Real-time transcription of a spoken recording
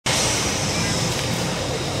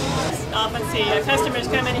often see customers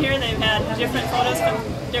come in here. They've had different photos from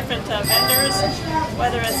different vendors,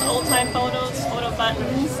 whether it's old-time photos, photo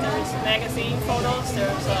buttons, there's magazine photos,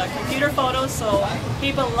 there's computer photos, so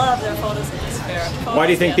people love their photos at this fair. Photos, why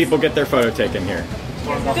do you think people get their photo taken here?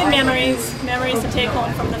 Good memories to take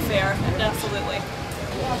home from the fair, absolutely.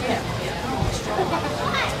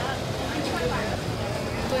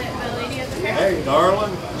 Hey,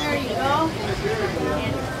 darling. There you go.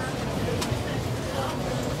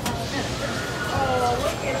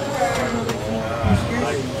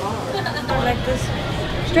 Like this.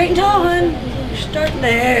 Straight and tall, hun. Start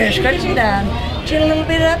there. Scratch it down. Chin a little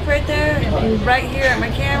bit up right there. And right here at my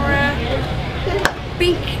camera.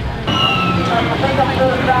 Bink.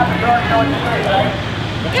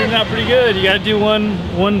 Turned out pretty good. You gotta do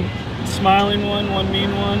one smiling one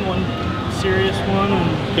mean one serious one.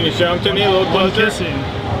 And can you show them to me a little closer? One kissing.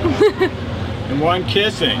 And one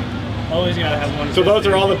kissing. Always gotta have one. So those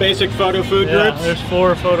are all the basic photo food groups? There's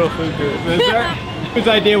 4 photo food groups. Is there? Whose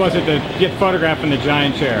idea was it to get photographed in the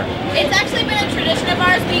giant chair? It's actually been a tradition of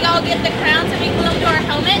ours. We all get the crowns and we glue them to our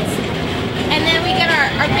helmets. And then we get our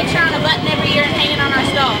picture on a button every year and hang it on our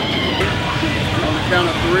stall. On the count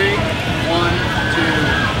of 3. 1, 2,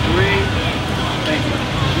 3. Thank you.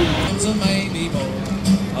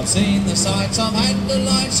 I've seen the sights, I've had the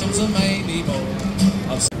lights, it was a maybe bowl.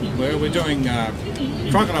 Well, we're doing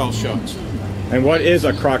crocodile shots. And what is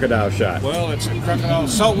a crocodile shot? Well, it's a crocodile,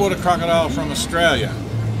 saltwater crocodile from Australia.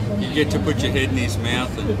 You get to put your head in his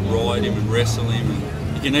mouth and ride him and wrestle him. And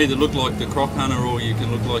you can either look like the croc hunter or you can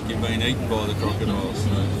look like you've been eaten by the crocodile. So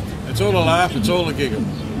it's all a laugh, it's all a giggle.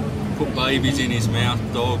 Put babies in his mouth,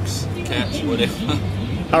 dogs, cats, whatever.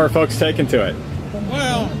 How are folks taking to it?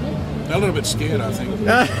 Well, they're a little bit scared, I think.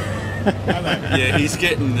 Yeah, he's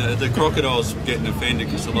getting, the crocodile's getting offended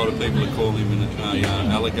because a lot of people are calling him an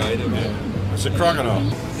alligator. Yeah. It's a crocodile.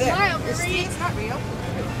 Smile, it's not real.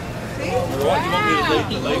 See? Right, you want me to leave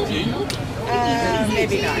the legs in?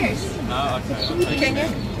 Maybe not. No, okay. Can you?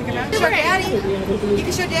 Show Daddy. You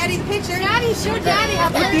can show Daddy the picture. Daddy, show Daddy how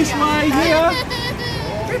Look this way here.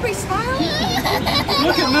 Everybody smile.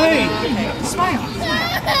 Look at me. Smile.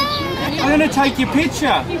 I'm gonna take your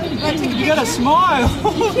picture. You gotta smile.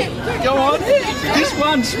 Go on. Just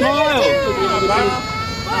one smile.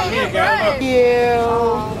 Here you go.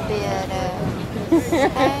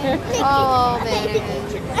 Oh, baby.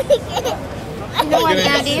 You know what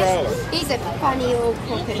that is? He's a funny old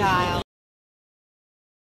crocodile.